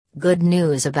Good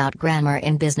news about grammar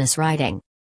in business writing.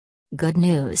 Good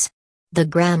news. The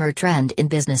grammar trend in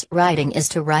business writing is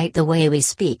to write the way we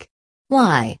speak.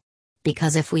 Why?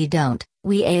 Because if we don't,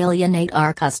 we alienate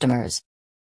our customers.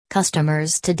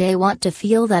 Customers today want to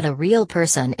feel that a real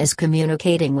person is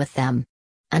communicating with them.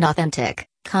 An authentic,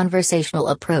 conversational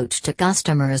approach to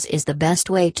customers is the best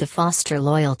way to foster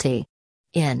loyalty.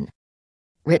 In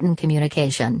written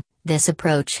communication, this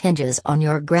approach hinges on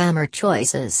your grammar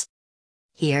choices.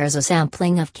 Here's a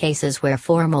sampling of cases where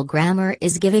formal grammar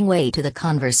is giving way to the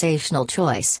conversational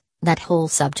choice, that whole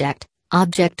subject,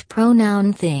 object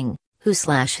pronoun thing,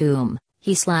 who/whom,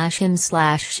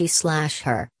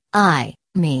 he/him/she/her, I,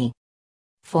 me.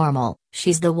 Formal,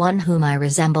 she's the one whom I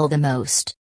resemble the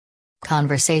most.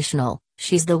 Conversational,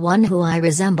 she's the one who I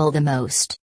resemble the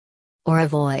most. Or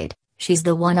avoid, she's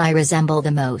the one I resemble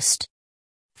the most.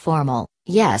 Formal,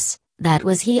 yes, that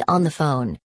was he on the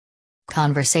phone.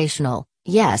 Conversational,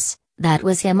 yes, that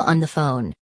was him on the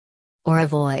phone. Or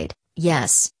avoid,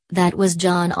 yes, that was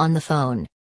John on the phone.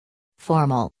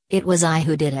 Formal, it was I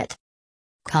who did it.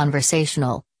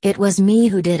 Conversational, it was me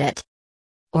who did it.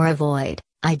 Or avoid,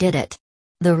 I did it.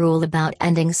 The rule about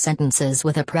ending sentences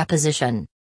with a preposition.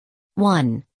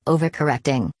 1.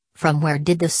 Overcorrecting. From where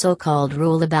did the so-called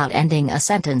rule about ending a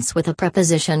sentence with a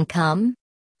preposition come?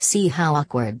 See how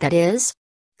awkward that is?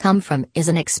 Come from is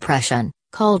an expression,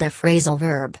 called a phrasal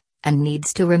verb, and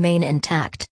needs to remain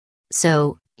intact.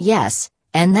 So, yes,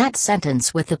 end that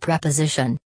sentence with the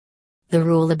preposition. The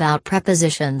rule about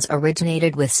prepositions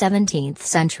originated with 17th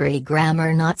century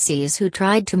grammar Nazis who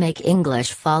tried to make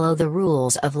English follow the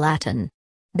rules of Latin.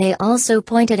 They also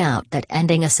pointed out that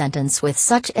ending a sentence with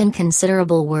such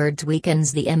inconsiderable words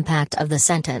weakens the impact of the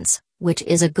sentence, which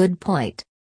is a good point.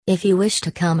 If you wish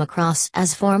to come across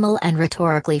as formal and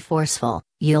rhetorically forceful,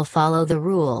 you'll follow the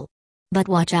rule. But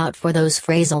watch out for those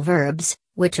phrasal verbs,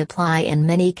 which apply in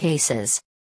many cases.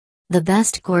 The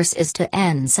best course is to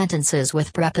end sentences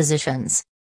with prepositions.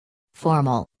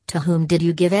 Formal, to whom did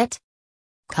you give it?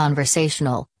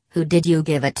 Conversational, who did you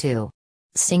give it to?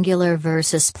 Singular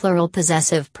versus plural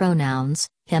possessive pronouns,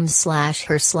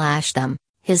 him/her/them,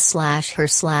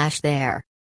 his/her/their.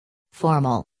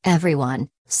 Formal, everyone,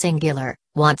 singular,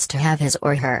 wants to have his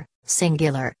or her,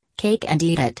 singular, cake and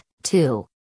eat it, too.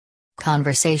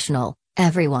 Conversational,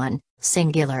 everyone,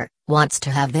 singular, wants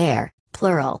to have their,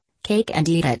 plural, cake and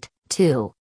eat it,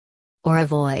 too. Or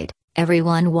avoid,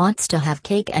 everyone wants to have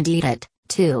cake and eat it,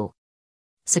 too.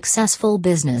 Successful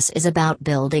business is about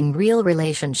building real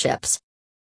relationships.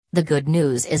 The good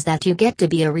news is that you get to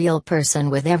be a real person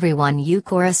with everyone you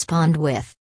correspond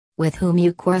with. With whom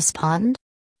you correspond?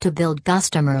 To build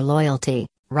customer loyalty,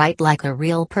 write like a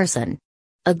real person.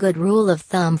 A good rule of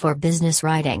thumb for business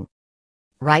writing.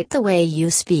 Write the way you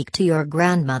speak to your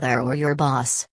grandmother or your boss.